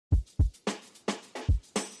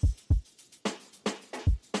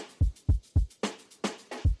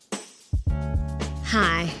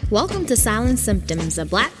Hi, welcome to Silent Symptoms, a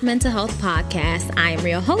Black mental health podcast. I am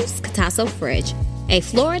your host, Katasso Fridge, a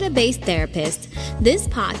Florida-based therapist. This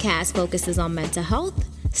podcast focuses on mental health,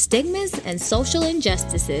 stigmas, and social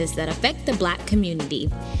injustices that affect the Black community.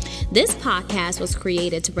 This podcast was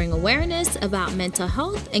created to bring awareness about mental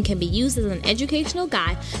health and can be used as an educational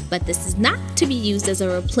guide, but this is not to be used as a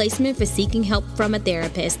replacement for seeking help from a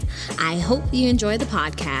therapist. I hope you enjoy the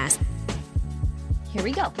podcast. Here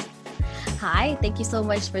we go. Hi, thank you so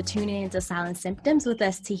much for tuning into Silent Symptoms with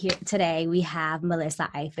us today. We have Melissa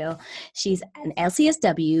Ifill. She's an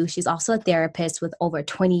LCSW. She's also a therapist with over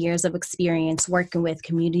 20 years of experience working with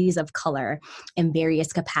communities of color in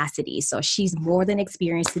various capacities. So she's more than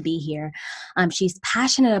experienced to be here. She's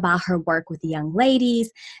passionate about her work with the young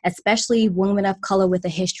ladies, especially women of color with a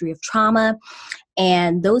history of trauma,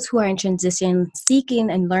 and those who are in transition, seeking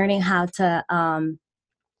and learning how to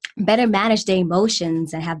better manage their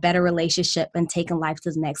emotions and have better relationship and taking life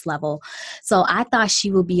to the next level. So I thought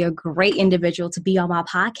she would be a great individual to be on my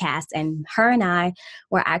podcast. And her and I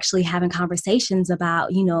were actually having conversations about,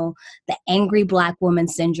 the angry Black woman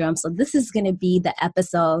syndrome. So this is going to be the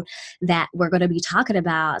episode that we're going to be talking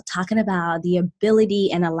about the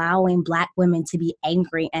ability and allowing Black women to be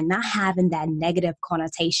angry and not having that negative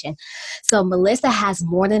connotation. So Melissa has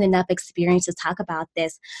more than enough experience to talk about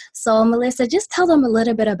this. So Melissa, just tell them a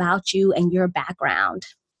little bit about you and your background.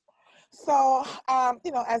 So,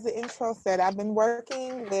 as the intro said, I've been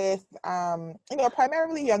working with,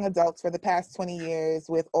 primarily young adults for the past 20 years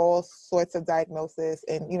with all sorts of diagnosis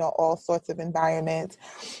and, all sorts of environments.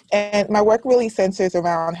 And my work really centers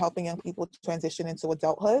around helping young people transition into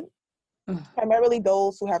adulthood. Primarily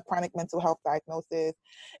those who have chronic mental health diagnosis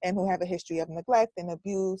and who have a history of neglect and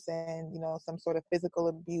abuse and, some sort of physical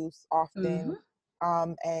abuse often.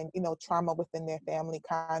 And trauma within their family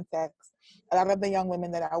context. A lot of the young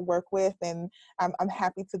women that I work with, and I'm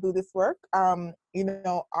happy to do this work,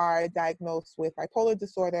 are diagnosed with bipolar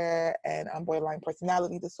disorder and borderline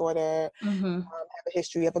personality disorder, have a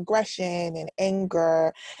history of aggression and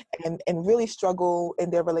anger, and really struggle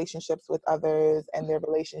in their relationships with others and their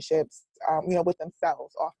relationships, with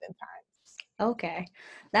themselves oftentimes. Okay,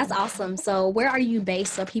 that's awesome. So where are you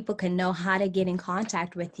based so people can know how to get in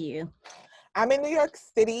contact with you? I'm in New York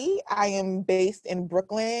City. I am based in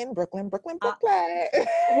Brooklyn. Brooklyn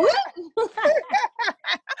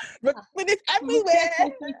is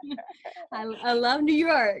everywhere. I love New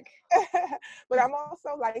York. But I'm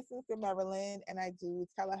also licensed in Maryland, and I do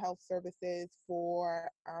telehealth services for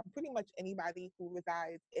pretty much anybody who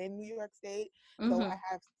resides in New York State. So I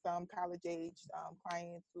have some college-age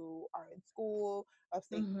clients who are in school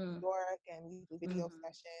upstate New York, and we do video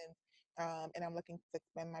sessions. And I'm looking to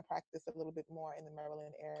expand my practice a little bit more in the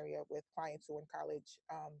Maryland area with clients who are in college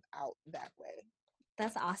out that way.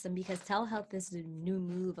 That's awesome because telehealth is the new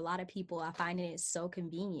move. A lot of people are finding it so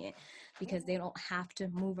convenient because they don't have to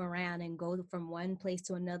move around and go from one place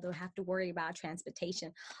to another, have to worry about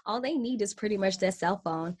transportation. All they need is pretty much their cell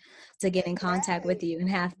phone to get in contact with you and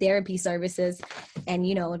have therapy services and,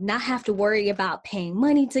 not have to worry about paying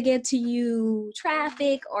money to get to you,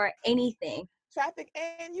 traffic or anything.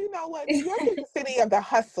 And you know what? New York is the city of the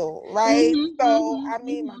hustle, right?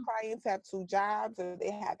 My clients have 2 jobs, or they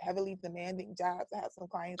have heavily demanding jobs. I have some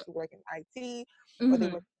clients who work in IT or they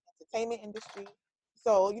work in the entertainment industry.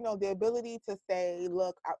 So, the ability to say,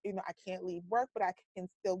 look, I can't leave work, but I can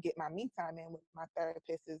still get my me time in with my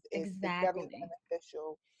therapist is very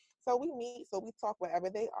beneficial. So we meet, so we talk wherever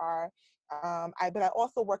they are. But I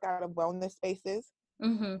also work out of wellness spaces.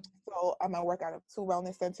 So I work out of 2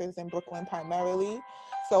 wellness centers in Brooklyn primarily.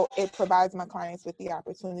 So it provides my clients with the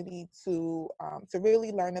opportunity to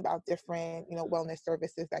really learn about different, wellness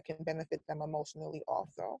services that can benefit them emotionally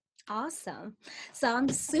also. Awesome. So I'm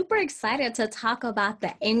super excited to talk about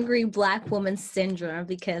the angry Black woman syndrome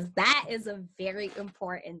because that is a very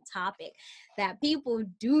important topic that people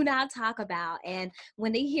do not talk about. And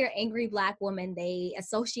when they hear angry Black woman, they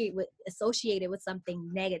associate it with something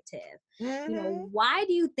negative. Why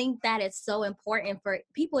do you think that it's so important for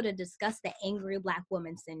people to discuss the angry Black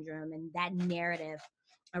woman syndrome and that narrative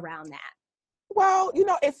around that? Well,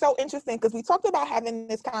 it's so interesting because we talked about having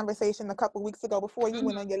this conversation a couple weeks ago before you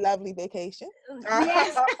went on your lovely vacation.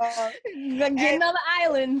 Yes, getting on the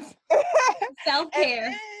islands,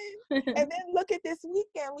 self-care. And then look at this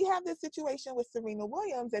weekend. We have this situation with Serena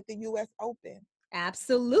Williams at the U.S. Open.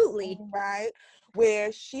 Absolutely. Right?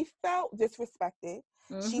 Where she felt disrespected.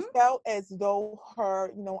 She felt as though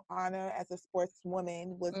her, honor as a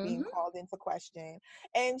sportswoman was being called into question.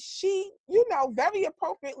 And she, very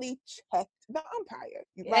appropriately checked the umpire.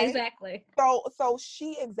 Right? Exactly. So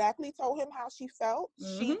she exactly told him how she felt.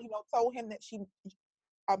 She, told him that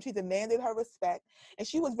She demanded her respect, and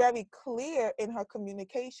she was very clear in her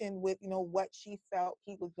communication with, what she felt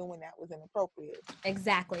he was doing that was inappropriate.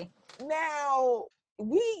 Exactly. Now,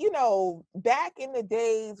 we, back in the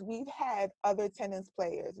days, we've had other tennis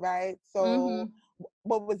players, right? So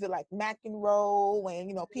what was it like, McEnroe, when,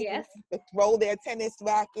 people throw their tennis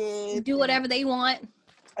rackets, do whatever they want.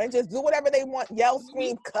 And just do whatever they want, yell,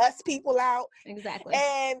 scream, cuss people out. Exactly.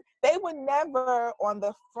 And they were never on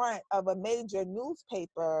the front of a major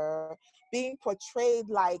newspaper being portrayed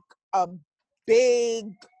like a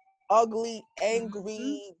big, ugly,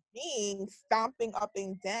 angry being stomping up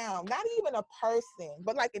and down. Not even a person,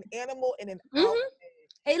 but like an animal in an outfit.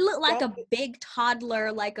 It looked like a big toddler,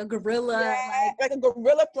 like a gorilla. Yeah, like a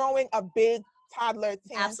gorilla throwing a big toddler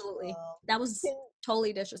tantrum. Absolutely. That was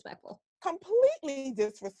totally disrespectful. Completely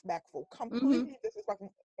disrespectful. Completely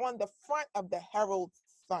disrespectful on the front of the Herald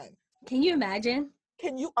Sun. Can you imagine?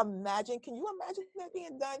 Can you imagine that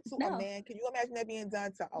being done to a man? Can you imagine that being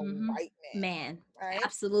done to a white man? Right?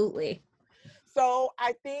 Absolutely. So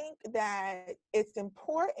I think that it's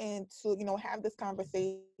important to, have this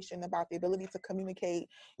conversation about the ability to communicate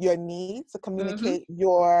your needs, to communicate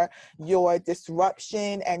your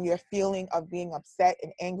disruption and your feeling of being upset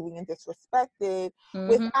and angry and disrespected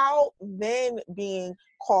without then being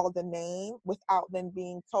called a name, without then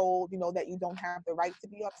being told, that you don't have the right to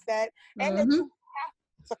be upset, and that you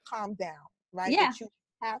have to calm down, right? Yeah. That you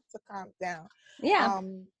have to calm down. Yeah.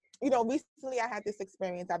 Recently I had this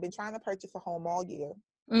experience. I've been trying to purchase a home all year.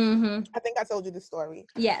 I think I told you the story.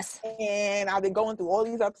 Yes. And I've been going through all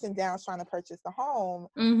these ups and downs trying to purchase the home.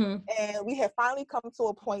 And we had finally come to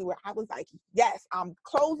a point where I was like, yes, I'm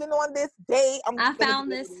closing on this day. I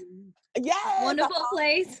found this wonderful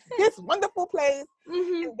place. This wonderful place.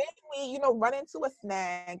 And then we, run into a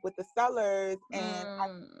snag with the sellers. And I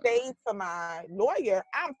say to my lawyer,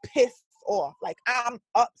 I'm pissed off. Like, I'm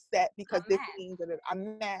upset because this means that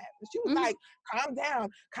I'm mad. And she was like, calm down.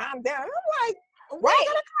 And I'm like, why I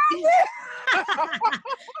gotta calm down? I'm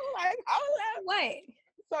like, wait.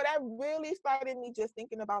 So that really started me just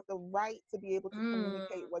thinking about the right to be able to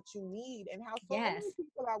communicate what you need, and how so many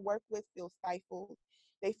people I work with feel stifled.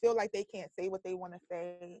 They feel like they can't say what they want to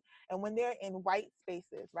say. And when they're in white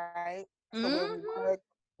spaces, right? So where we work,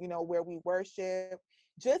 where we worship,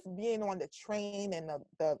 just being on the train and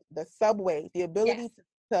the subway, the ability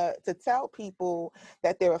to tell people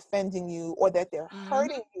that they're offending you or that they're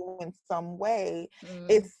hurting you in some way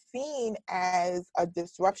is seen as a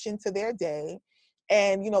disruption to their day.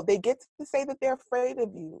 And, they get to say that they're afraid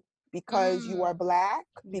of you because you are Black,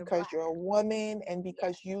 because you're a woman, and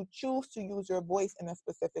because you choose to use your voice in a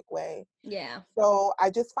specific way. Yeah. So I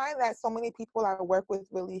just find that so many people I work with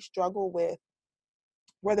really struggle with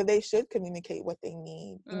whether they should communicate what they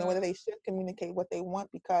need, whether they should communicate what they want,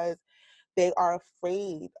 because they are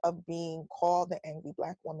afraid of being called the angry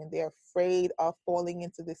Black woman. They're afraid of falling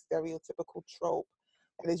into this stereotypical trope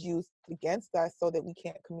that is used against us so that we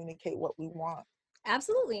can't communicate what we want.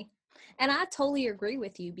 Absolutely. And I totally agree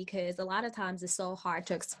with you, because a lot of times it's so hard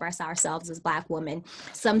to express ourselves as Black women.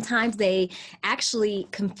 Sometimes they actually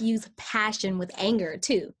confuse passion with anger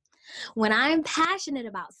too. When I'm passionate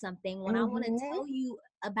about something, when I want to tell you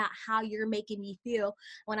about how you're making me feel,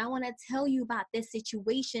 when I want to tell you about this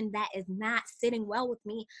situation that is not sitting well with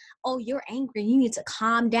me, oh, you're angry, you need to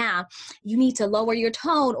calm down, you need to lower your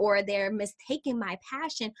tone, or they're mistaking my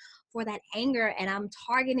passion for that anger, and I'm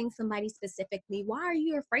targeting somebody specifically. Why are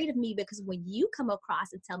you afraid of me? Because when you come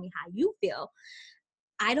across and tell me how you feel,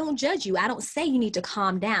 I don't judge you. I don't say you need to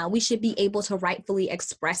calm down. We should be able to rightfully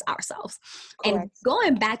express ourselves. Correct. And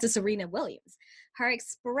going back to Serena Williams, her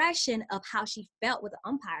expression of how she felt with the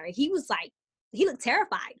umpire, he looked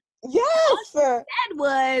terrified. Yes. All she said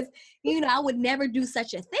was, I would never do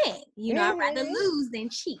such a thing. I'd rather lose than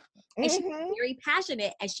cheat. And she was very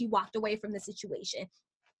passionate, and she walked away from the situation.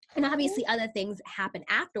 And obviously other things happened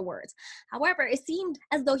afterwards. However, it seemed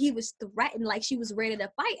as though he was threatened, like she was ready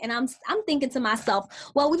to fight. And I'm thinking to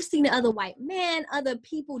myself, well, we've seen other white men, other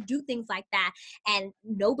people do things like that, and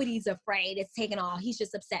nobody's afraid. It's taken all. He's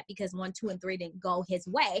just upset because 1, 2, and 3 didn't go his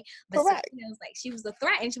way. But correct. So, it was like she was a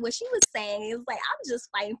threat. And what she was saying is like, I'm just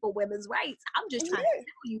fighting for women's rights. I'm just trying to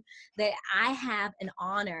tell you that I have an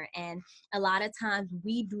honor. And a lot of times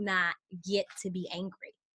we do not get to be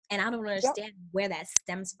angry. And I don't understand where that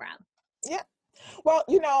stems from. Yeah. Well,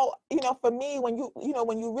 for me, when you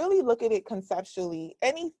really look at it conceptually,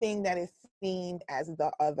 anything that is seen as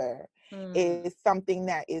the other is something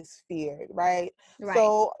that is feared, right?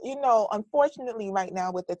 So, unfortunately right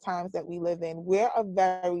now with the times that we live in, we're a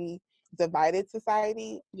very divided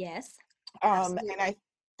society. Yes. And I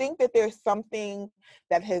think that there's something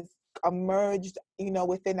that has emerged,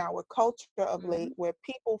 within our culture of late, where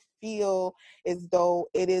people feel as though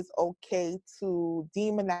it is okay to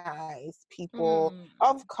demonize people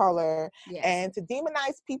of color, Yes. and to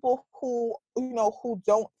demonize people who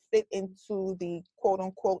don't fit into the quote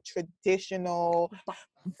unquote traditional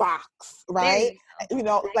box, right?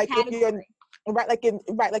 Like if you're right, like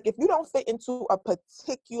if you don't fit into a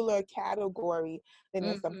particular category, then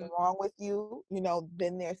there's something wrong with you.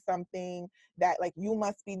 Then there's something that like you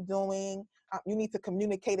must be doing. You need to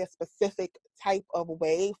communicate a specific type of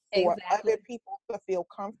way for other people to feel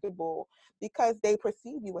comfortable because they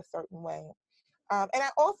perceive you a certain way. And I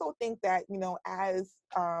also think that, as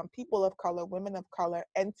people of color, women of color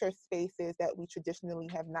enter spaces that we traditionally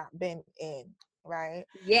have not been in, right?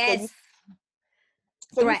 Yes.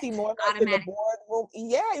 So you see more of us in the boardroom.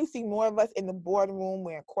 Yeah, you see more of us in the boardroom.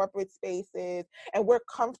 We're in corporate spaces, and we're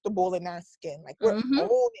comfortable in our skin. Like we're owning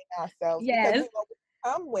ourselves because we know what we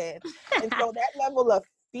come with. And so that level of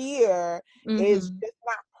fear is just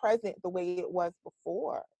not present the way it was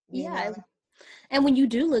before. Yeah. And when you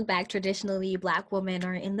do look back, traditionally, Black women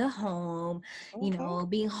are in the home,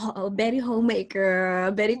 being Betty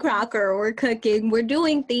Homemaker, Betty Crocker, we're cooking, we're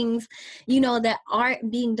doing things, that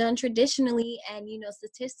aren't being done traditionally. And,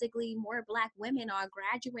 statistically, more Black women are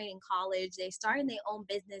graduating college, they starting their own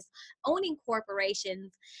business, owning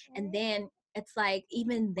corporations, and then it's like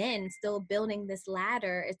even then still building this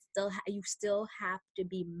ladder, it's still you still have to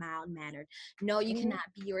be mild mannered. No, you cannot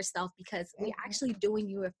be yourself because we're actually doing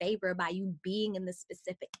you a favor by you being in this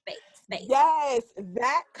specific space. Yes,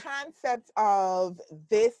 that concept of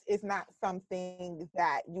this is not something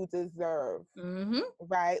that you deserve,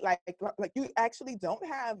 right? Like you actually don't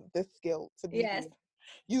have the skill to be here.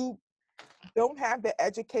 You don't have the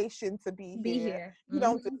education to be here. You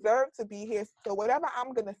don't deserve to be here. So whatever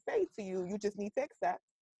I'm going to say to you, you just need to accept,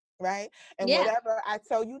 right? And whatever I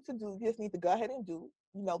tell you to do, you just need to go ahead and do.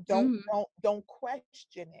 Don't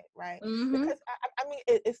question it, right? Because I mean,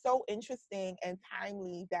 it's so interesting and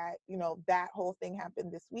timely that that whole thing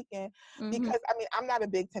happened this weekend. Because I mean, I'm not a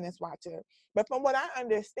big tennis watcher, but from what I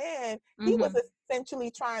understand, he was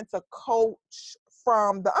essentially trying to coach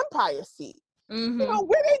from the umpire seat. Where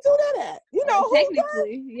they do that at?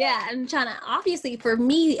 Technically, yeah. I'm trying to, obviously, for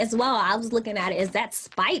me as well, I was looking at it, is that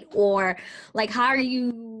spite, or like, how are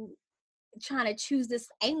you trying to choose this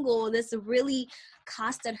angle that's really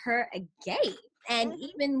costed her a game? And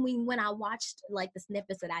even when I watched like the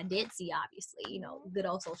snippets that I did see, obviously, good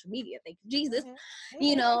old social media, thank you Jesus,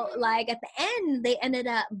 like at the end they ended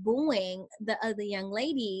up booing the other young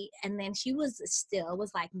lady, and then she was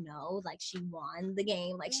like, no, like she won the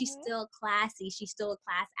game, like she's still classy, she's still a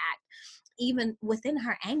class act. Even within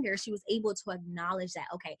her anger, she was able to acknowledge that,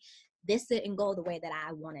 okay, this didn't go the way that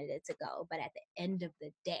I wanted it to go, but at the end of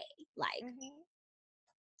the day, like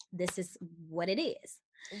this is what it is.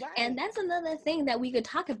 Right. And that's another thing that we could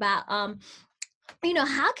talk about.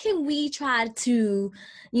 How can we try to,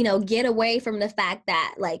 get away from the fact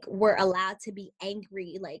that like we're allowed to be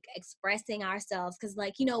angry, like expressing ourselves? Because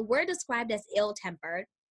like, we're described as ill-tempered,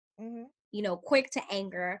 quick to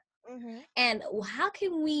anger. And how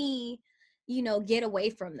can we, get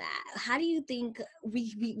away from that? How do you think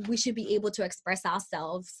we should be able to express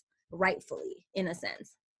ourselves rightfully, in a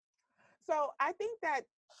sense? So I think that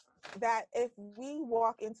if we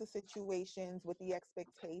walk into situations with the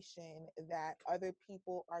expectation that other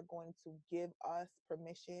people are going to give us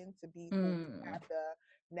permission to be who we have the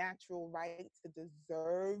natural right to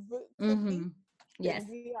deserve to be, then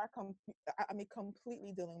we are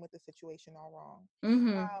completely dealing with the situation all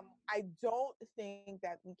wrong. I don't think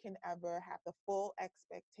that we can ever have the full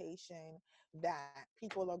expectation that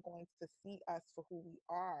people are going to see us for who we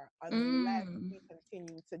are unless we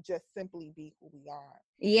continue to just simply be who we are.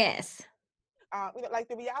 Yes. Like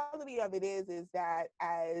the reality of it is that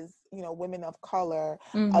as women of color,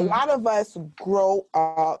 a lot of us grow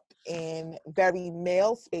up in very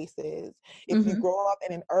male spaces. If you grow up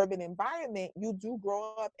in an urban environment, you do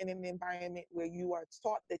grow up in an environment where you are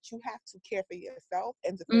taught that you have to care for yourself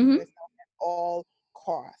and defend yourself at all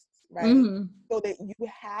costs, right? So that you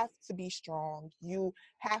have to be strong, you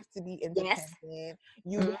have to be independent,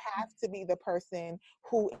 you have to be the person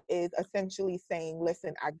who is essentially saying,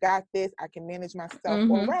 listen, I got this, I can manage myself,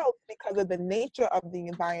 or else because of the nature of the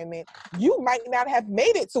environment, you might not have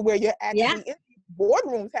made it to where you're actually in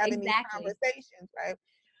boardrooms having these conversations, right?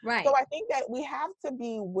 Right. So I think that we have to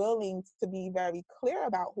be willing to be very clear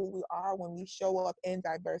about who we are when we show up in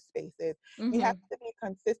diverse spaces. We have to be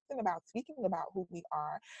consistent about speaking about who we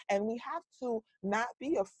are. And we have to not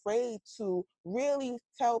be afraid to really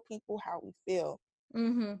tell people how we feel.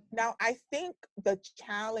 Now, I think the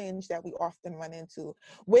challenge that we often run into,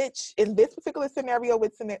 which in this particular scenario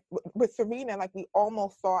with Serena, like we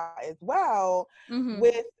almost saw as well,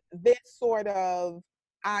 with this sort of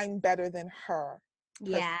I'm better than her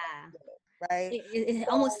Yeah. perspective, right? It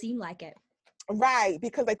So, almost seemed like it. right,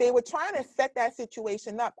 because like they were trying to set that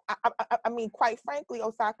situation up. I mean, quite frankly,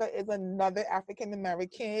 Osaka is another African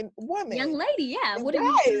American Young woman, lady, yeah. What are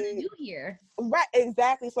you trying to right? do here? Right,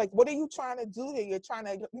 exactly. It's like, what are you trying to do here? You're trying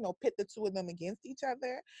to, pit the two of them against each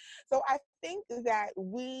other. So I think that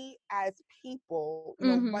we as people,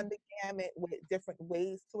 run the gamut with different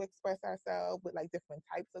ways to express ourselves, with like different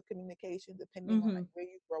types of communication, depending on like where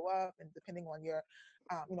you grow up and depending on your,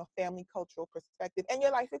 family cultural perspective and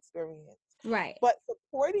your life experience. Right. But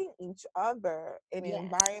supporting each other in an Yes.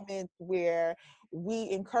 environment where we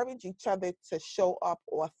encourage each other to show up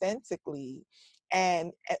authentically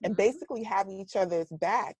and basically have each other's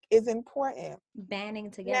back is important.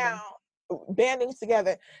 Banding together. Now, banding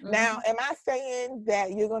together. Now, am I saying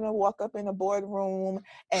that you're gonna walk up in a boardroom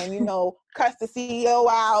and cuss the CEO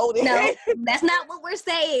out? No, that's not what we're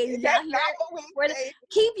saying. That's not what we're saying.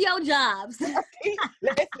 Keep your jobs.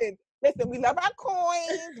 Listen, we love our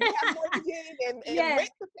coins. We have mortgages and Yes. rent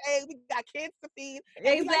to pay. We got kids to feed.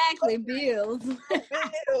 Exactly, bills.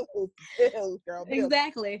 Bills, girl, bills.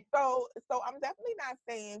 Exactly. So I'm definitely not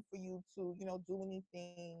saying for you to, do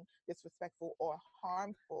anything disrespectful or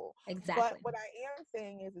harmful. Exactly. But what I am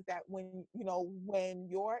saying is that when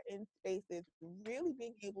you're in spaces, really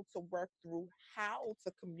being able to work through how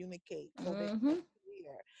to communicate so that it's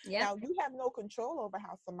clear. Yep. Now, you have no control over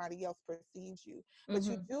how somebody else perceives you, but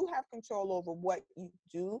you do have control over what you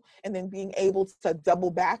do, and then being able to double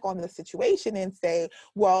back on the situation and say,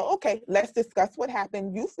 well, okay, let's discuss what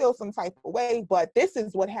happened. You feel some type of way, but this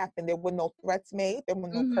is what happened. There were no threats made. There were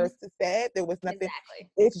no curses said. There was nothing. Exactly.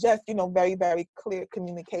 It's just, very, very clear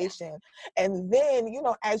communication. Yeah. And then,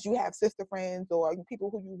 as you have sister friends or people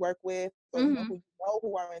who you work with, or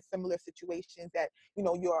who are in similar situations that,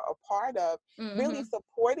 you're a part of, really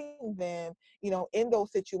supporting them, in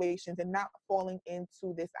those situations and not falling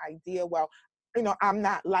into this idea, well, I'm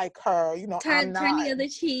not like her, turn the other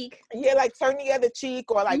cheek. Yeah, like turn the other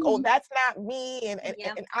cheek, or like, oh, that's not me, and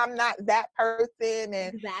I'm not that person,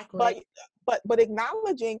 and exactly. But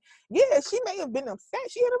acknowledging, yeah, she may have been upset.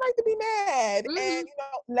 She had a right to be mad, and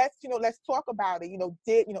let's talk about it.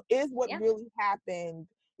 Is what really happened,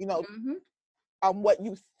 what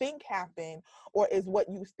you think happened, or is what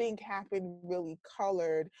you think happened really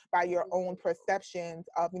colored by your own perceptions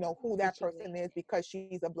of who that person is because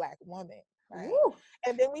she's a Black woman, right? Ooh.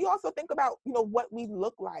 And then we also think about what we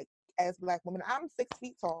look like as Black women. I'm 6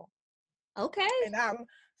 feet tall. Okay. And I'm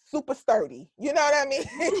super sturdy. You know what I mean?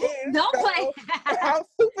 Don't play. I'm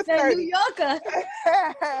super sturdy. New Yorker.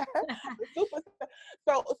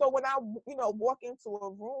 So when I, walk into a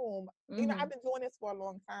room, I've been doing this for a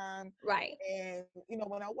long time. Right. And,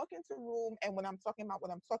 when I walk into a room and when I'm talking about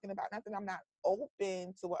what I'm talking about, not that I'm not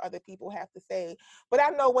open to what other people have to say, but I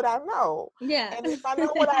know what I know. Yeah. And if I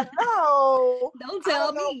know what I know, don't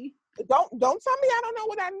tell me. Don't tell me I don't know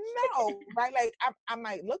what I know, right? Like I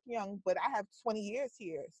might look young, but I have 20 years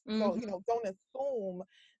here. So, don't assume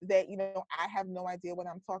that, I have no idea what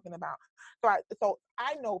I'm talking about. So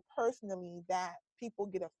I know personally that people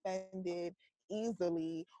get offended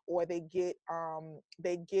easily, or they get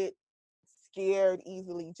scared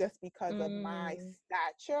easily just because of my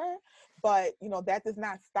stature. But that does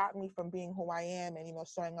not stop me from being who I am and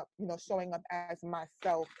showing up as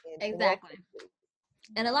myself exactly.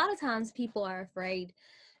 And a lot of times people are afraid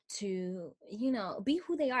to, be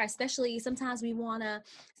who they are, especially sometimes we want to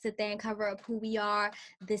sit there and cover up who we are.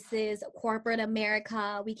 This is corporate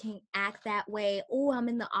America. We can't act that way. Oh, I'm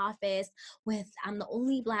in the office I'm the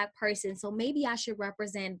only Black person, so maybe I should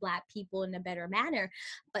represent Black people in a better manner.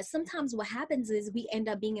 But sometimes what happens is we end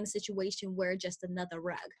up being in a situation where just another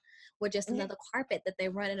rug. We're just another carpet that they're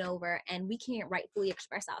running over, and we can't rightfully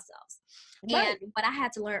express ourselves. Right. And what I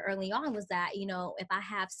had to learn early on was that, if I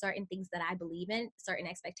have certain things that I believe in, certain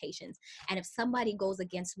expectations, and if somebody goes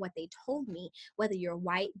against what they told me, whether you're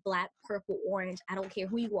white, Black, purple, orange, I don't care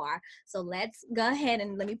who you are. So let's go ahead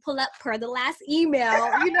and let me pull up per the last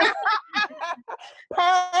email,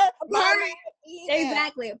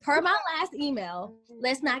 Exactly. Per my last email,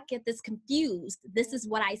 let's not get this confused. This is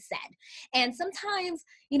what I said. And sometimes,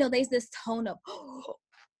 there's this tone of,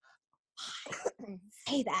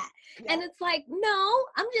 say that. Yeah. And it's like, no,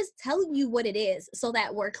 I'm just telling you what it is so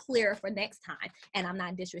that we're clear for next time. And I'm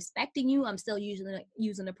not disrespecting you. I'm still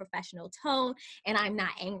using a professional tone, and I'm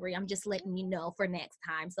not angry. I'm just letting you know for next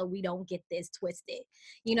time so we don't get this twisted,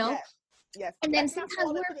 Yes. And then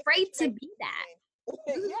sometimes we're afraid to be that.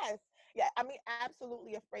 Yes. Yeah. I mean,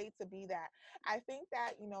 absolutely afraid to be that. I think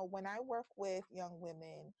that, when I work with young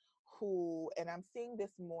women who, and I'm seeing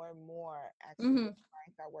this more and more actually Mm-hmm. with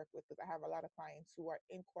clients I work with, because I have a lot of clients who are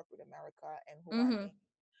in corporate America and who are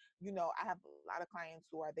Mm-hmm. in, I have a lot of clients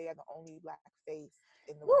who are, they are the only Black face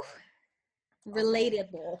in the Woo. room. Okay.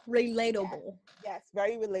 Yes, Relatable. yes,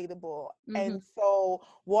 very relatable. Mm-hmm. And so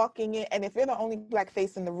walking in, and if you're the only Black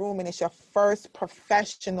face in the room and it's your first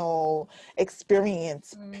professional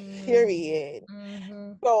experience, period.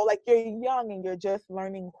 Mm-hmm. So like you're young and you're just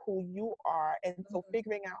learning who you are. And so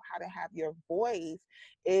figuring out how to have your voice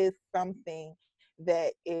is something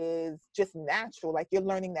that is just natural. Like you're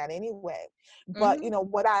learning that anyway. But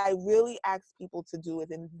Mm-hmm. what I really ask people to do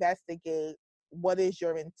is investigate what is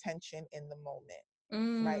your intention in the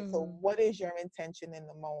moment. Right. So, Mm. what is your intention in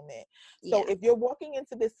the moment? So, Yeah. if you're walking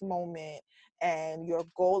into this moment and your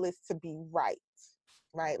goal is to be right?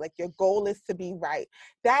 Like your goal is to be right.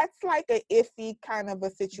 That's like a iffy kind of a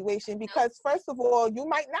situation because, first of all, you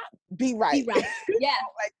might not be Be right. right. Yeah.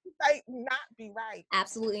 Like you might not be right.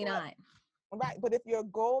 Absolutely not. Right. But if your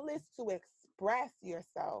goal is to express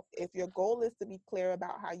yourself, if your goal is to be clear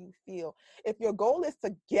about how you feel, if your goal is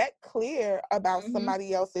to get clear about Mm-hmm.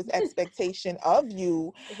 somebody else's expectation of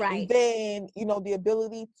you, Right. then, the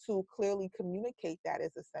ability to clearly communicate that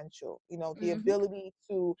is essential. The Mm-hmm. ability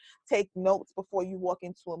to take notes before you walk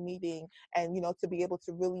into a meeting and, to be able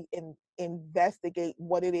to really investigate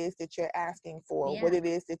what it is that you're asking for, Yeah. what it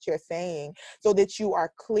is that you're saying, so that you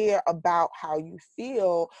are clear about how you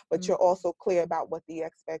feel, but you're also clear about what the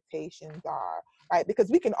expectations are, right? Because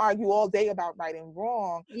we can argue all day about right and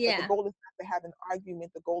wrong, but the Yeah. goal is not to have an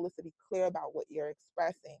argument. The goal is to be clear about what you're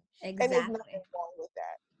expressing. And there's Exactly. nothing wrong with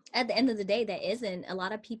that. At the end of the day, that isn't, a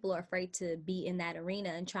lot of people are afraid to be in that arena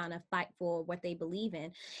and trying to fight for what they believe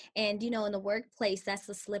in. And in the workplace, that's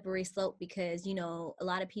a slippery slope because a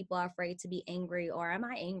lot of people are afraid to be angry, or am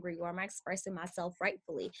I angry, or am I expressing myself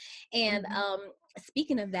rightfully? And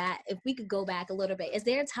speaking of that, if we could go back a little bit, is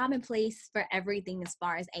there a time and place for everything as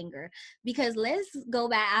far as anger? Because let's go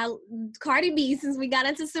back, Cardi B, since we got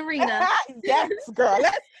into Serena. Yes, girl,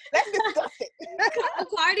 let's discuss it.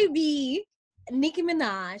 Cardi B, Nicki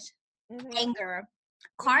Minaj, anger.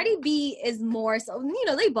 Cardi B is more so,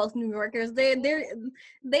 they both New Yorkers. They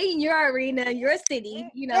in your arena, your city,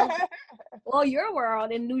 well, your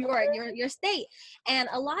world in New York, your state. And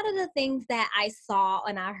a lot of the things that I saw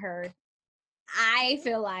and I heard, I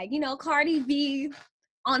feel like, Cardi B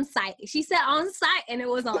on site. She said on site and it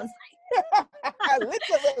was on site.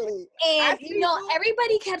 Literally. And you.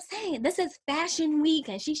 everybody kept saying this is fashion week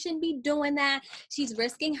and she shouldn't be doing that. She's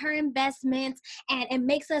risking her investments and it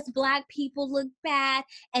makes us Black people look bad.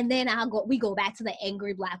 And then we go back to the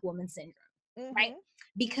angry Black woman syndrome, right?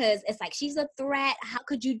 Because it's like, she's a threat. How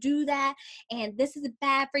could you do that? And this is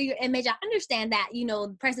bad for your image. I understand that,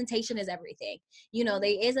 presentation is everything. There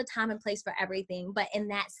is a time and place for everything. But in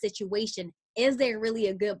that situation, is there really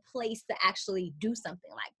a good place to actually do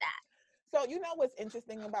something like that? So what's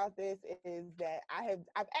interesting about this is that I've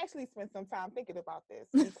actually spent some time thinking about this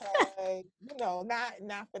because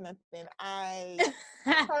not for nothing.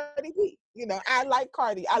 Cardi B, I like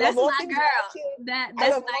Cardi. I That's love all my things girl. ratchet.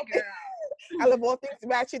 That's my girl. I love all things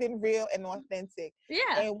ratchet and real and authentic. Yeah.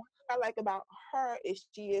 And one thing I like about her is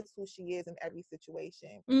she is who she is in every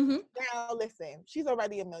situation. Now listen, she's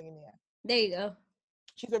already a millionaire. There you go.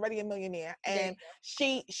 She's already a millionaire, and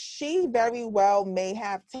she very well may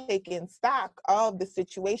have taken stock of the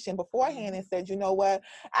situation beforehand and said, you know what,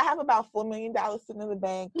 I have about $4 million sitting in the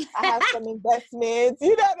bank. I have some investments.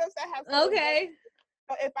 You know what I'm saying? I have some investments.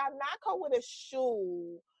 So if I knock her with a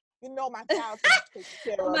shoe, my child's gonna take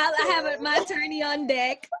care of. I have my attorney on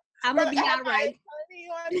deck. I'm gonna be all right.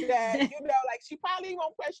 On that, like she probably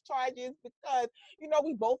won't press charges because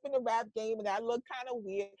we both in the rap game and that look kind of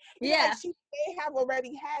weird. Like she may have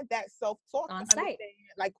already had that self-talk on to site, understand,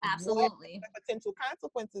 like absolutely what the potential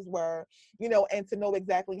consequences were, and to know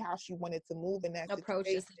exactly how she wanted to move in that approach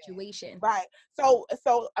the situation. Right. So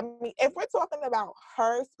I mean, if we're talking about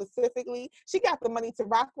her specifically, she got the money to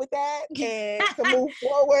rock with that and to move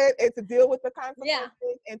forward and to deal with the consequences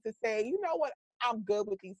and to say, you know what, I'm good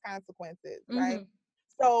with these consequences, right?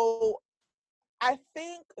 So I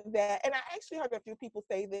think that, and I actually heard a few people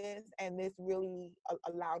say this, and this really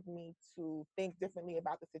allowed me to think differently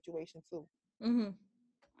about the situation too.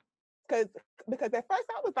 Because at first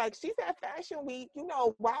I was like, she's at Fashion Week,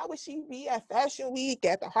 why would she be at Fashion Week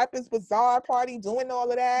at the Harper's Bazaar party doing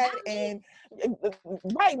all of that? And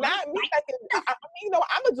right, not me. Like, I mean,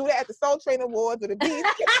 I'm gonna do that at the Soul Train Awards or the Beat.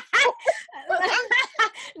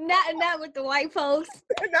 not with the white folks.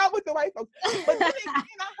 Not with the white folks. But then again,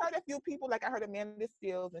 I heard a few people, like I heard Amanda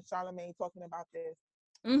Seales and Charlamagne talking about this.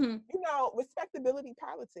 Mm-hmm. You know, respectability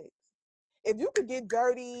politics. If you could get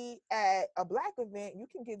dirty at a Black event, you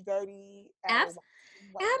can get dirty at a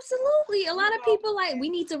white. Absolutely. A You lot of know, people like, we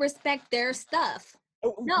need to respect their stuff.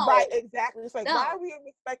 right, No, exactly. It's like, no, why are we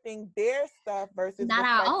respecting their stuff versus not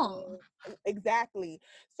our respecting own. exactly?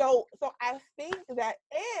 So I think that,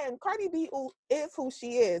 and Cardi B is who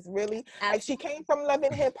she is, really. Like, she came from Love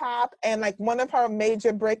and Hip Hop, and like one of her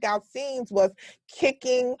major breakout scenes was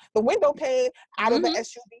kicking the window pane out of an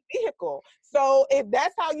SUV vehicle. So if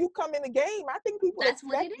that's how you come in the game, I think people That's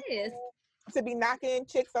what expect it is. you to be knocking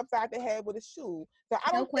chicks upside the head with a shoe. So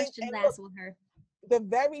I No don't think, questions and asked look, with her. the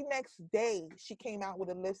very next day she came out with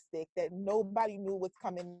a lipstick that nobody knew was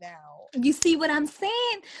coming out. You see what I'm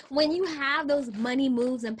saying? When you have those money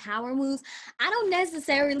moves and power moves, I don't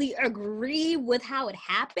necessarily agree with how it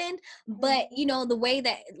happened, but you know, the way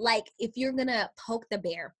that, like, if you're gonna poke the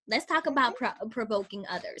bear, let's talk about provoking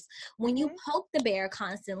others. When you poke the bear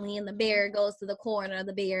constantly and the bear goes to the corner,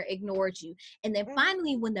 the bear ignored you, and then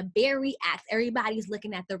finally when the bear reacts, everybody's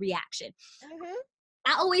looking at the reaction.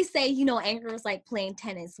 I always say, you know, anger is like playing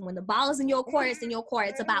tennis. When the ball is in your court, it's in your court.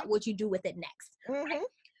 It's about what you do with it next. Right?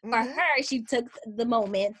 For her, she took the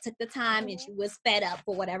moment, took the time, and she was fed up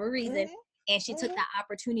for whatever reason, and she took the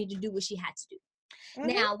opportunity to do what she had to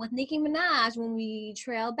do. Now, with Nicki Minaj, when we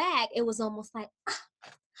trail back, it was almost like,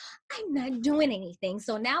 I'm not doing anything.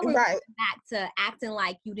 So now we're going back to acting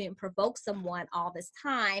like you didn't provoke someone all this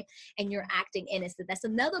time and you're acting innocent. That's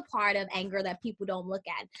another part of anger that people don't look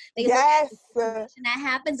at. They look at the situation that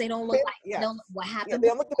happens. They don't look like, they don't look what happened. They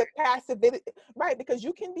don't look at the passivity, right? Because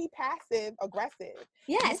you can be passive aggressive.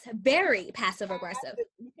 Yes, very passive aggressive.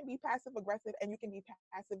 You can be passive aggressive, and you can be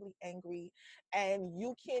passively angry, and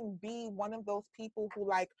you can be one of those people who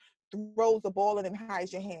like throws the ball and then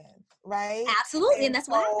hides your hand, right? Absolutely, and that's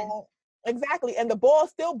what happened. Exactly, and the ball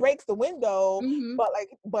still breaks the window,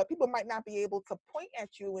 but people might not be able to point at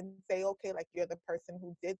you and say, okay, like, you're the person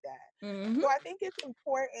who did that. So I think it's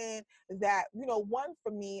important that, you know, one,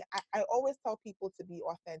 for me, I always tell people to be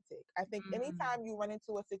authentic. I think anytime you run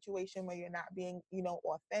into a situation where you're not being, you know,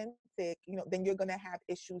 authentic, you know, then you're going to have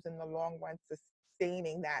issues in the long run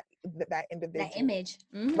sustaining that individual, that image.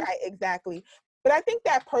 Right, exactly. But I think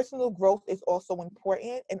that personal growth is also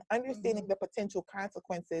important, and understanding the potential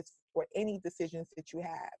consequences for any decisions that you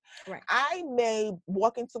have. Right. I may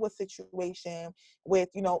walk into a situation with,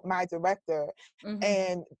 you know, my director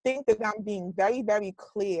and think that I'm being very, very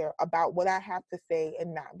clear about what I have to say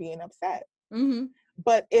and not being upset.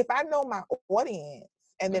 But if I know my audience,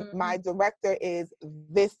 and then my director is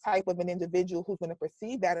this type of an individual who's going to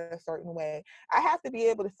perceive that in a certain way, I have to be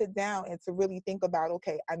able to sit down and to really think about,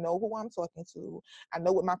 okay, I know who I'm talking to. I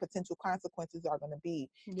know what my potential consequences are going to be.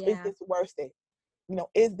 Is this worth it? You know,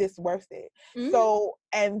 is this worth it? So,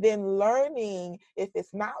 and then learning, if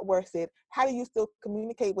it's not worth it, how do you still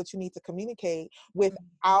communicate what you need to communicate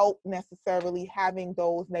without necessarily having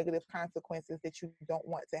those negative consequences that you don't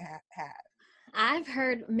want to have? I've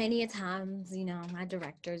heard many a times, you know, my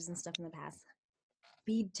directors and stuff in the past,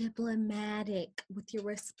 be diplomatic with your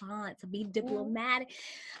response, be diplomatic.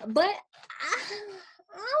 But I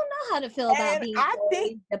don't know how to feel about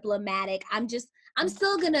being diplomatic. I'm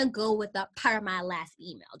still gonna go with the part of my last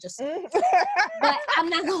email, just but I'm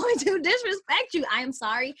not going to disrespect you. I am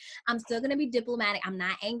sorry. I'm still gonna be diplomatic. I'm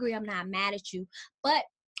not angry. I'm not mad at you. But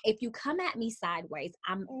if you come at me sideways,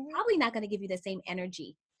 I'm probably not gonna give you the same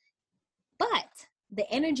energy. But the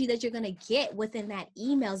energy that you're going to get within that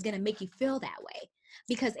email is going to make you feel that way.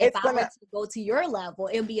 Because if I were to go to your level,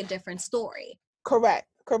 it would be a different story. Correct.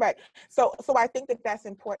 So I think that that's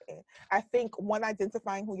important. I think, one,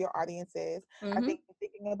 identifying who your audience is. I think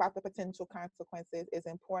thinking about the potential consequences is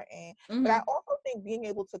important. But I also think being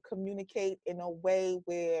able to communicate in a way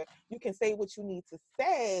where you can say what you need to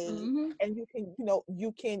say, and you can, you know,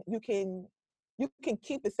 you can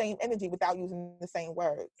keep the same energy without using the same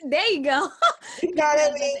words. There you go. You know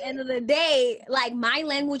what I mean? At the end of the day, like, my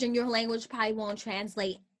language and your language probably won't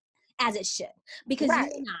translate as it should, because you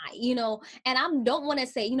and I, you know, and I don't want to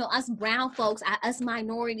say, you know, us brown folks, us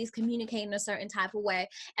minorities communicate in a certain type of way,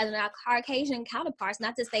 and our Caucasian counterparts,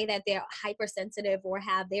 not to say that they're hypersensitive or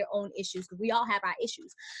have their own issues, because we all have our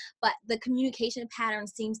issues, but the communication pattern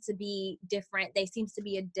seems to be different. There seems to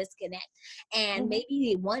be a disconnect, and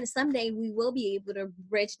maybe someday we will be able to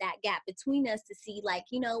bridge that gap between us to see, like,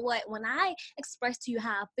 you know what, when I express to you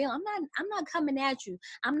how I feel, I'm not coming at you.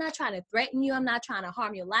 I'm not trying to threaten you. I'm not trying to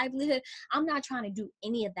harm your livelihood. I'm not trying to do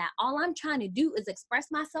any of that. All I'm trying to do is express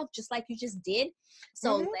myself just like you just did.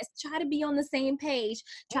 So let's try to be on the same page,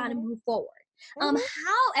 trying to move forward. How,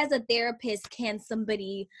 as a therapist, can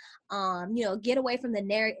somebody, get away from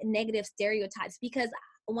the negative stereotypes? Because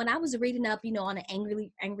when I was reading up, on an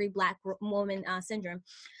angry Black woman syndrome,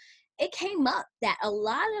 it came up that a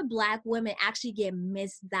lot of Black women actually get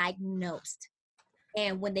misdiagnosed.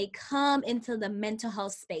 And when they come into the mental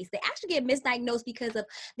health space, they actually get misdiagnosed because of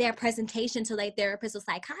their presentation to like therapists or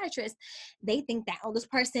psychiatrists. They think that, this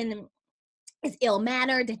person is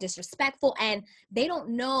ill-mannered, they're disrespectful, and they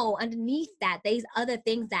don't know underneath that these other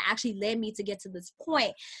things that actually led me to get to this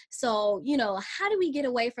point. So, how do we get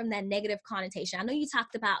away from that negative connotation? I know you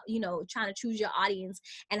talked about, trying to choose your audience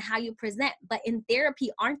and how you present, but in therapy,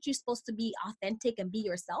 aren't you supposed to be authentic and be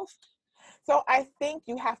yourself? So I think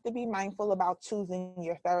you have to be mindful about choosing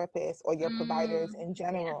your therapist or your providers in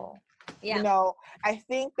general. Yeah. I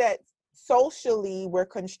think that socially we're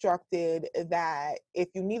constructed that if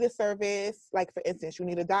you need a service, like for instance, you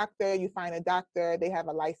need a doctor, you find a doctor, they have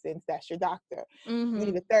a license, that's your doctor. Mm-hmm. You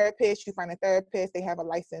need a therapist, you find a therapist, they have a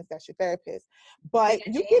license, that's your therapist. But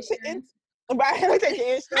you get to right, look at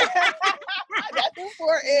your insurance. That's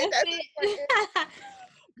important. That's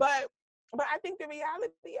important. But I think the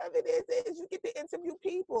reality of it is you get to interview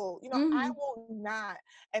people. I will not,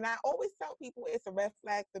 and I always tell people it's a red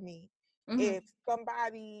flag for me if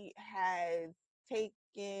somebody has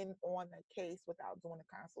taken on a case without doing a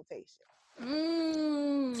consultation.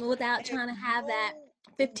 Without trying to have that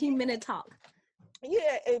 15-minute talk.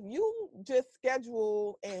 Yeah, if you just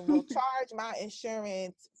schedule and will charge my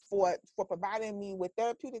insurance for providing me with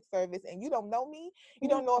therapeutic service and you don't know me, you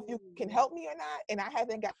don't know if you can help me or not, and I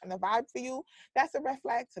haven't gotten a vibe for you, that's a red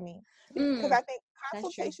flag to me. Because I think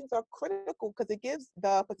consultations are critical because it gives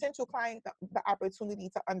the potential client the opportunity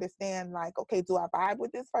to understand, like, okay, do I vibe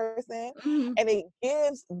with this person? And it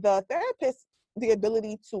gives the therapist the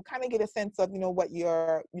ability to kind of get a sense of, what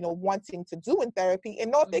you're, wanting to do in therapy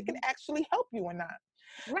and know if they can actually help you or not.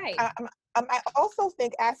 Right. I also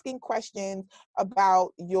think asking questions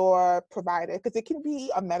about your provider, because it can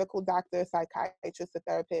be a medical doctor, a psychiatrist, a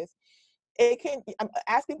therapist. It can be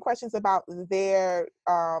asking questions about their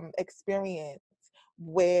experience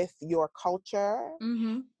with your culture,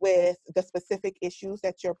 with the specific issues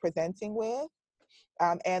that you're presenting with.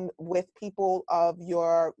 And with people of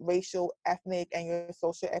your racial, ethnic, and your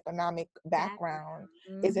socioeconomic background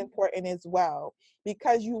is important as well.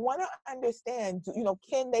 Because you want to understand,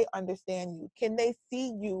 can they understand you? Can they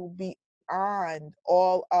see you beyond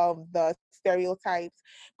all of the stereotypes,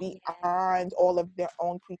 beyond all of their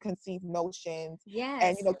own preconceived notions?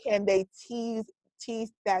 Yes. And, can they tease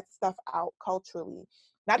that stuff out culturally?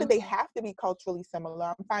 Not that they have to be culturally similar.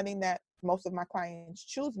 I'm finding that most of my clients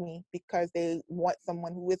choose me because they want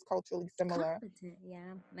someone who is culturally similar. Competent,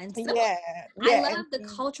 yeah. I love the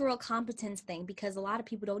cultural competence thing because a lot of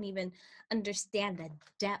people don't even understand the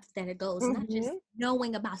depth that it goes. Not just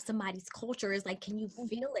knowing about somebody's culture is like, can you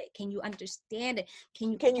feel it? Can you understand it?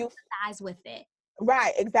 Can you empathize with it?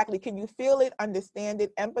 Right, exactly. Can you feel it, understand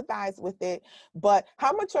it, empathize with it? But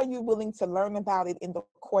how much are you willing to learn about it in the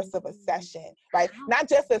course of a session, right? Not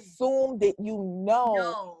just assume that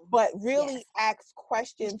but really ask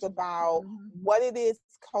questions about what it is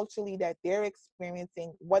culturally that they're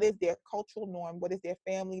experiencing, what is their cultural norm, what is their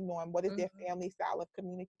family norm, what is their family style of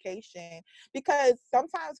communication? Because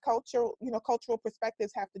sometimes cultural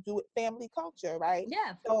perspectives have to do with family culture, right?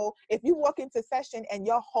 Yeah. So if you walk into session and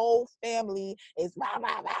your whole family is rah,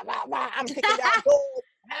 rah, rah, rah, rah, I'm kicking down doors,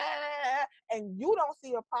 and you don't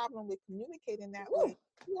see a problem with communicating that way,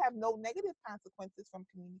 you have no negative consequences from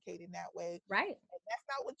communicating that way. Right. And that's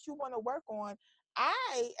not what you want to work on.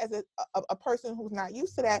 I, as a person who's not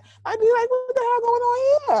used to that, I'd be like, what the hell going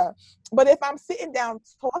on here? But if I'm sitting down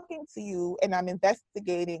talking to you and I'm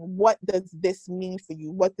investigating, what does this mean for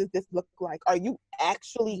you? What does this look like? Are you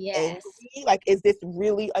actually angry? Like, is this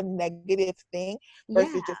really a negative thing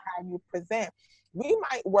versus just how you present? We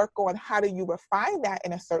might work on how do you refine that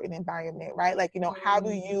in a certain environment, right? Like, how do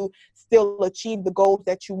you still achieve the goals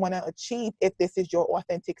that you want to achieve if this is your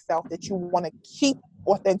authentic self that you want to keep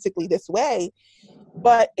authentically this way?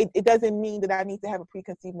 But it doesn't mean that I need to have a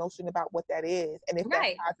preconceived notion about what that is and if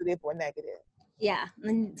that's positive or negative. Yeah.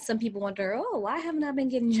 And some people wonder, why haven't I been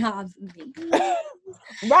getting jobs?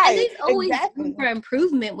 Right. And there's always room for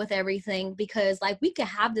improvement with everything because, like, we could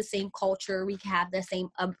have the same culture, we can have the same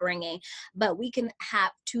upbringing, but we can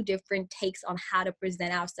have two different takes on how to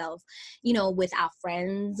present ourselves, with our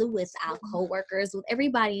friends, with our coworkers, with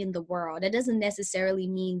everybody in the world. It doesn't necessarily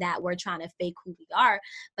mean that we're trying to fake who we are,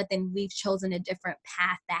 but then we've chosen a different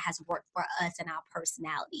path that has worked for us and our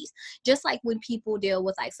personalities. Just like when people deal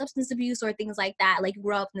with like substance abuse or things like like that. Like you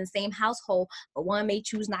grow up in the same household, but one may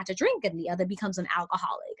choose not to drink and the other becomes an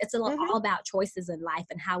alcoholic. It's all about choices in life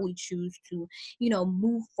and how we choose to,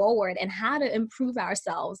 move forward and how to improve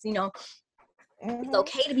ourselves. It's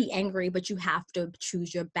okay to be angry, but you have to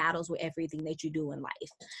choose your battles with everything that you do in life.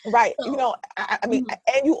 Right. So, I mean,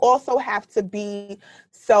 and you also have to be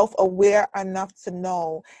self-aware enough to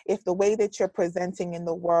know if the way that you're presenting in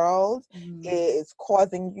the world is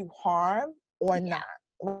causing you harm or not.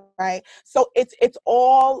 Right. So it's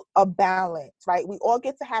all a balance, right? We all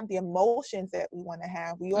get to have the emotions that we want to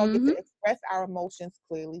have. We all get to express our emotions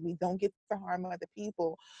clearly. We don't get to harm other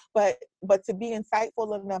people, but to be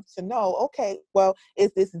insightful enough to know, okay, well,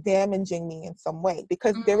 is this damaging me in some way?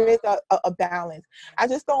 Because there is a balance. I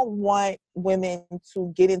just don't want women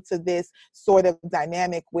to get into this sort of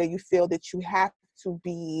dynamic where you feel that you have to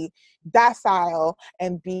be docile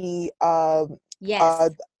and be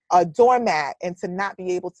a doormat and to not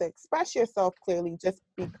be able to express yourself clearly just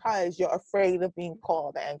because you're afraid of being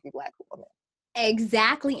called an angry Black woman.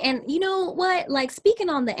 Exactly. And you know what? Like speaking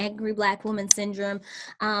on the angry Black woman syndrome,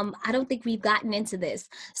 I don't think we've gotten into this.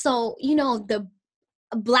 So, the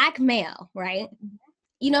Black male, right?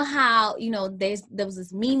 You know how, there was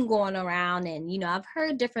this meme going around and, I've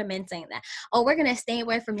heard different men saying that, oh, we're going to stay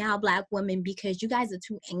away from y'all Black women because you guys are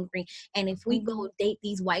too angry. And if we go date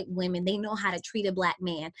these white women, they know how to treat a Black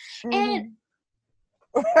man. And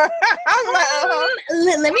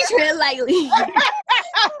let me tread lightly.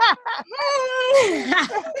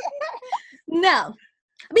 No.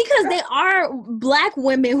 Because there are Black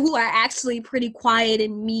women who are actually pretty quiet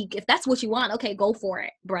and meek. If that's what you want, okay, go for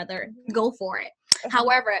it, brother. Go for it.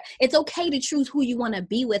 However, it's okay to choose who you want to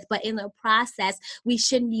be with, but in the process, we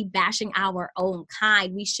shouldn't be bashing our own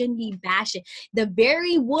kind. We shouldn't be bashing the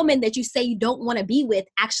very woman that you say you don't want to be with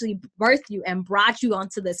actually birthed you and brought you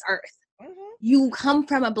onto this earth. You come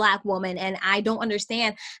from a Black woman, and I don't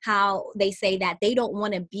understand how they say that they don't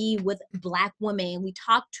want to be with Black women. We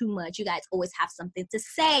talk too much. You guys always have something to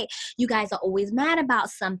say. You guys are always mad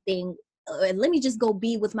about something. Let me just go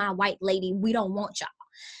be with my white lady. We don't want y'all.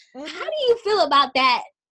 How do you feel about that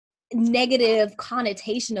negative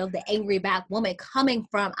connotation of the angry Black woman coming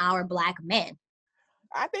from our Black men?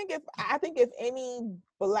 I think if any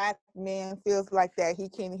Black man feels like that, he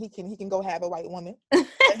can go have a white woman. He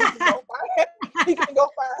can go find her. He can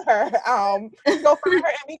go find her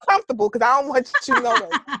and be comfortable, because I don't want you to know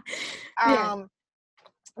that.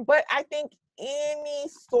 But I think any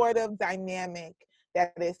sort of dynamic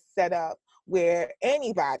that is set up where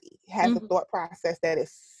anybody has a thought process that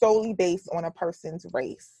is solely based on a person's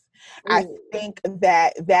race, I think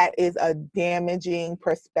that is a damaging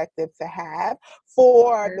perspective to have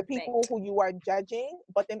for the people who you are judging,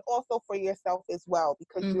 but then also for yourself as well,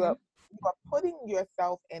 because you are putting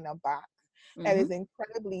yourself in a box that is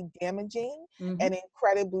incredibly damaging and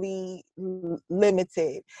incredibly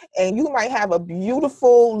limited. And you might have a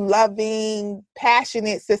beautiful, loving,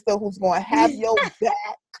 passionate sister who's going to have your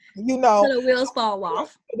back, till the wheels fall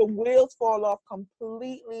off. The wheels fall off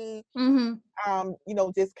completely,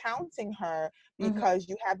 discounting her because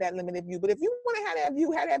you have that limited view. But if you want to have that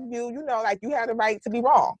view, like you have the right to be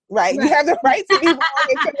wrong, right? You have the right to be wrong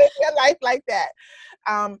and to live your life like that.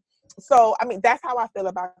 So, I mean, that's how I feel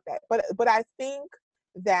about that. But I think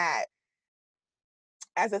that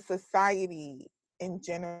as a society in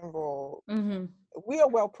general, we are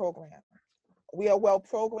well programmed. We are well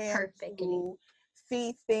programmed to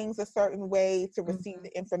see things a certain way, to receive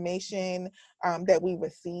the information that we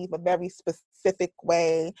receive a very specific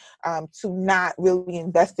way, to not really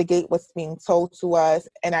investigate what's being told to us.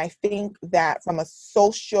 And I think that from a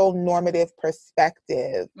social normative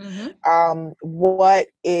perspective, what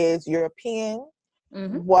is European,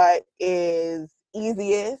 what is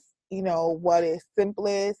easiest, what is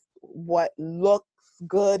simplest, what looks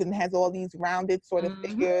good and has all these rounded sort of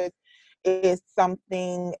figures, is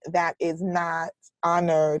something that is not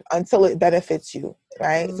honored until it benefits you,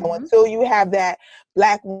 right? So until you have that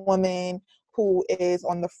Black woman who is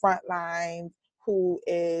on the front lines, who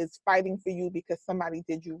is fighting for you because somebody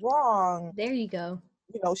did you wrong, there you go.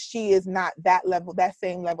 She is not that level, that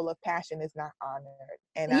same level of passion is not honored.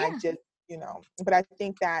 And I just, but I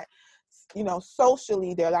think that,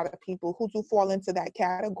 socially, there are a lot of people who do fall into that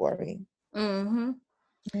category.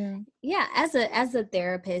 Yeah, as a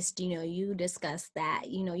therapist, you discuss that,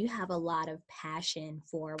 you have a lot of passion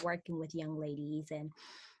for working with young ladies, and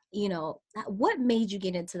what made you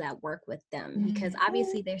get into that work with them? Because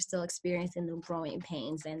obviously they're still experiencing the growing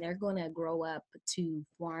pains, and they're going to grow up to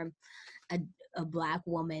form a Black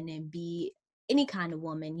woman and be any kind of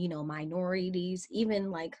woman, minorities,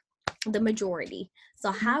 even like the majority.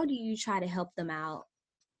 So how do you try to help them out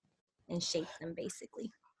and shape them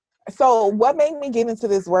basically? So what made me get into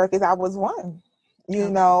this work is I was one.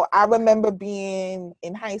 Okay. I remember being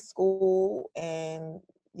in high school, and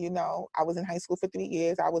I was in high school for 3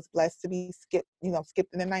 years. I was blessed to be skipped in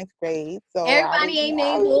the ninth grade. So I was Everybody ain't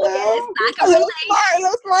named Bull. Yes, I a can little relate. smart, a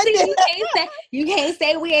little smart. See, you can't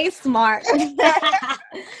say we ain't smart.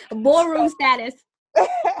 Ballroom status.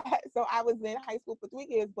 So I was in high school for 3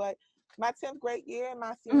 years, but my 10th grade year and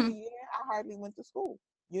my senior Mm-hmm. year, I hardly went to school.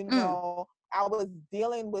 Mm. I was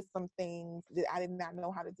dealing with some things that I did not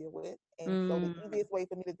know how to deal with. And so the Mm. easiest way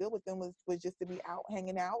for me to deal with them was just to be out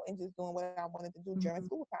hanging out and just doing what I wanted to do during Mhm.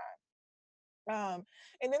 school time.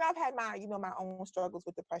 And then I've had my own struggles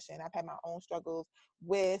with depression. I've had my own struggles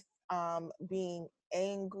with being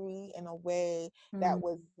angry in a way that Mm.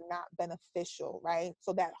 was not beneficial, right?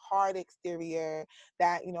 So that hard exterior,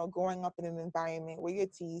 that, growing up in an environment where you're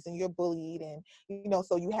teased and you're bullied, and,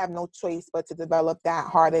 so you have no choice but to develop that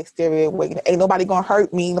hard exterior where, ain't nobody gonna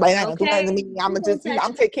hurt me, nobody not gonna do nothing to Okay. me. I'm Who gonna gonna just, touch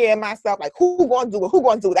I'm me? take care of myself. Like, who gonna do it? Who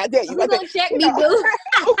gonna do it? I dare you. Who gonna check me, boo?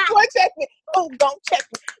 Who gonna check me? Who don't check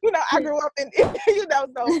me? I grew up in,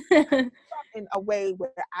 so in a way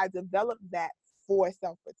where I developed that for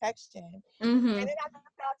self-protection. And Mm-hmm. then I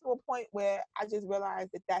just got to a point where I just realized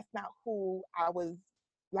that that's not who I was,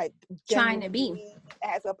 like, Trying to be. genuinely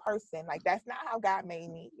as a person. Like, that's not how God made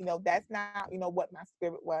me. That's not, what my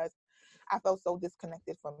spirit was. I felt so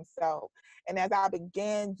disconnected from self. And as I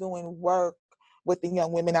began doing work with the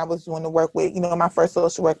young women I was doing the work with, my first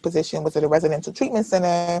social work position was at a residential treatment center.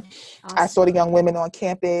 I Awesome. saw the young women on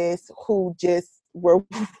campus who just were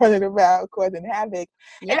running around causing havoc.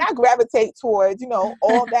 And Yeah. I gravitate towards,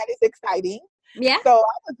 all that is exciting. Yeah. So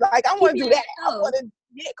I was like, I Keep want to you do on that. your I toes. want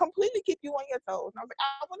to completely keep you on your toes. And I was like,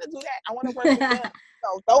 I want to do that. I want to work with them.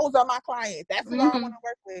 So those are my clients. That's who I Mm-hmm. want to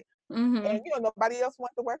work with. Mm-hmm. And, nobody else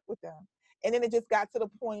wants to work with them. And then it just got to the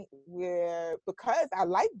point where, because I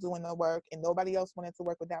liked doing the work and nobody else wanted to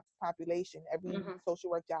work with that population, every Mm-hmm. social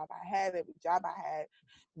work job I had, every job I had,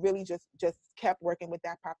 really just kept working with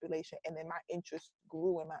that population. And then my interest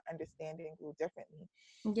grew and my understanding grew differently.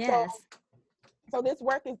 So Yes. this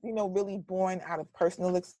work is, really born out of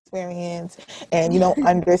personal experience and,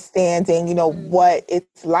 understanding, what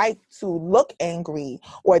it's like to look angry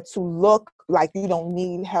or to look like you don't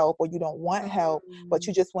need help or you don't want help, but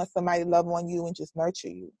you just want somebody to love on you and just nurture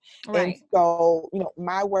you. And Right. so,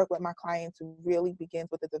 my work with my clients really begins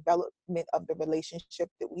with the development of the relationship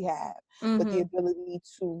that we have, with the Mm-hmm. ability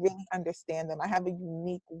to really understand them. I have a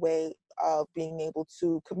unique way of being able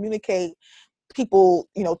to communicate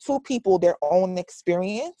to people their own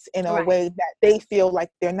experience in a Right. way that they feel like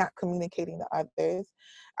they're not communicating to others,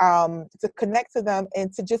 to connect to them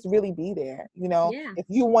and to just really be there. Yeah. If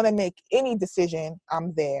you want to make any decision,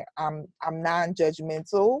 I'm there. I'm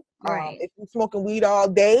non-judgmental. Right. If you're smoking weed all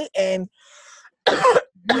day and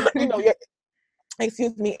you're,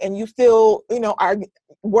 excuse me, and you still are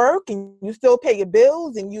work and you still pay your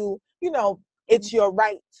bills and it's your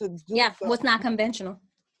right to do Yeah. so. What's not conventional?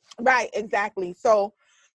 Right, exactly. So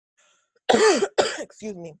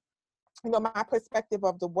excuse me. My perspective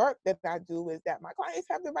of the work that I do is that my clients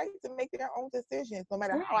have the right to make their own decisions. No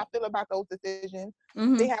matter how I Right. feel about those decisions,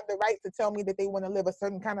 Mm-hmm. they have the right to tell me that they want to live a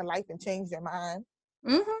certain kind of life and change their mind.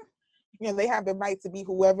 Mm-hmm. They have the right to be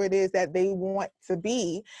whoever it is that they want to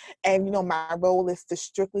be. And, my role is to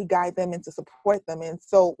strictly guide them and to support them. And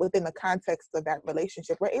so within the context of that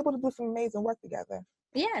relationship, we're able to do some amazing work together.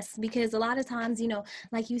 Yes, because a lot of times,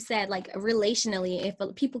 like you said, like relationally, if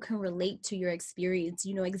people can relate to your experience,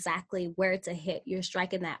 you know exactly where to hit. You're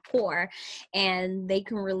striking that core, and they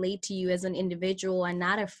can relate to you as an individual and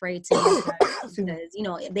not afraid to be judged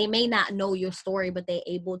because, they may not know your story, but they're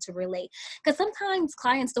able to relate. Because sometimes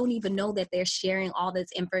clients don't even know that they're sharing all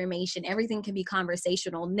this information. Everything can be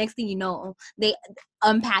conversational. Next thing you know, they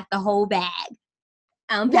unpack the whole bag.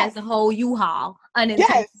 Unpack Yes. the whole U-Haul Yes.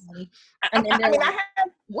 unintentionally. And then they're like,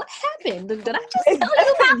 what happened? Did I just tell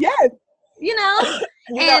you about yes.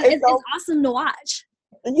 And it's it's awesome to watch.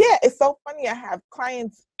 Yeah, it's so funny. I have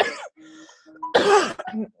clients.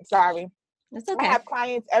 Sorry. It's I okay. have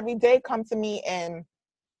clients every day come to me and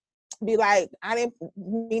be like, I didn't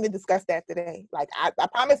mean to discuss that today. Like, I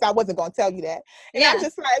promised I wasn't going to tell you that. And Yeah. I'm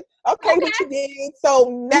just like, okay, but you did.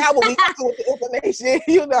 So now what we going to do with the information,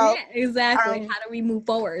 Yeah, exactly. How do we move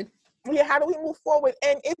forward? Yeah, how do we move forward?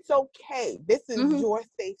 And it's okay. This is Mm-hmm. your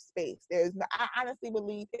safe space. I honestly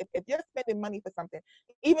believe if you're spending money for something,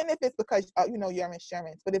 even if it's because your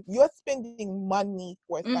insurance, but if you're spending money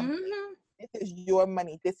for something, this is your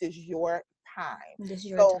money. This is your time. This is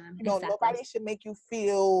your So time. Exactly. nobody should make you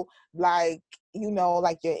feel like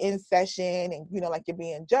like you're in session and like you're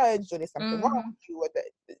being judged or there's something wrong with you. Or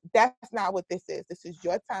that's not what this is. This is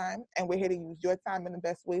your time, and we're here to use your time in the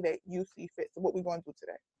best way that you see fit. So what we're going to do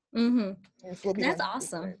today. That's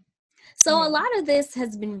awesome. So a Mm-hmm. lot of this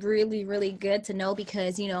has been really, really good to know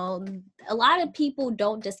because, a lot of people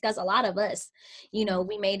don't discuss, a lot of us,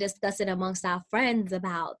 we may discuss it amongst our friends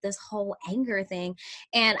about this whole anger thing.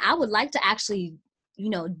 And I would like to actually,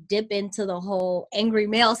 dip into the whole angry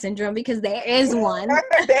male syndrome because there is one.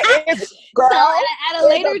 There is, girl. So at a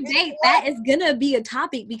later date, that is going to be a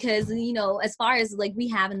topic because, as far as like we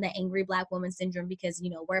have in the angry Black woman syndrome, because,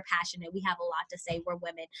 we're passionate, we have a lot to say, we're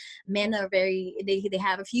women. Men are they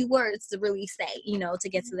have a few words to really say, to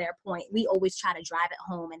get to their point. We always try to drive it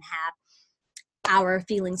home and have our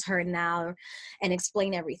feelings heard now and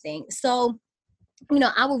explain everything. So,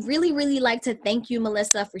 I would really, really like to thank you,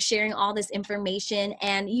 Melissa, for sharing all this information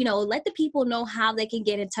and, let the people know how they can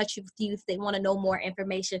get in touch with you if they want to know more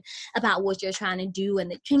information about what you're trying to do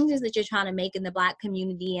and the changes that you're trying to make in the Black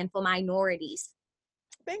community and for minorities.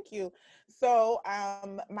 Thank you. So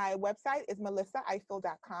my website is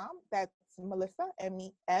melissaifill.com. That's Melissa, M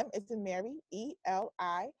is in Mary,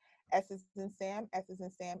 E-L-I, S is in Sam, S is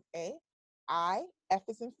in Sam, A, I, F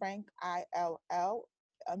is in Frank, I-L-L,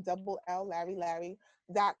 double L,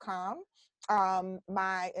 Larry.com.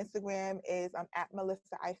 My Instagram is at Melissa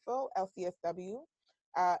Eiffel, LCSW.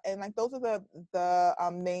 And like those are the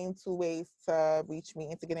main two ways to reach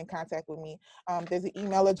me and to get in contact with me. There's an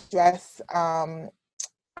email address on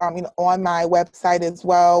my website as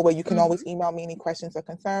well, where you can always email me any questions or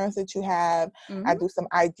concerns that you have. I do some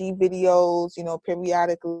IG videos,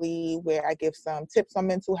 periodically where I give some tips on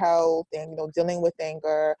mental health and, dealing with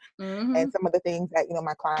anger and some of the things that,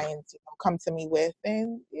 my clients come to me with.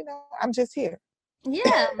 And, I'm just here.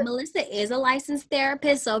 Yeah, Melissa is a licensed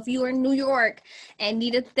therapist. So if you are in New York and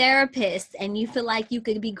need a therapist and you feel like you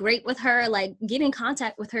could be great with her, like get in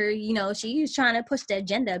contact with her. She's trying to push the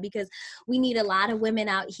agenda because we need a lot of women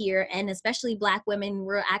out here, and especially Black women.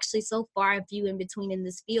 We're actually so far and few in between in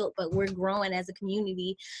this field, but we're growing as a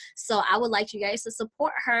community. So I would like you guys to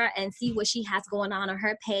support her and see what she has going on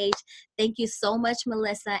her page. Thank you so much,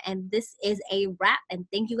 Melissa. And this is a wrap. And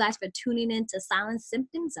thank you guys for tuning in to Silent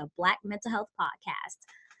Symptoms, a Black Mental Health podcast.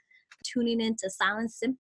 Tuning in to Silent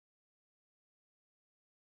Symptoms.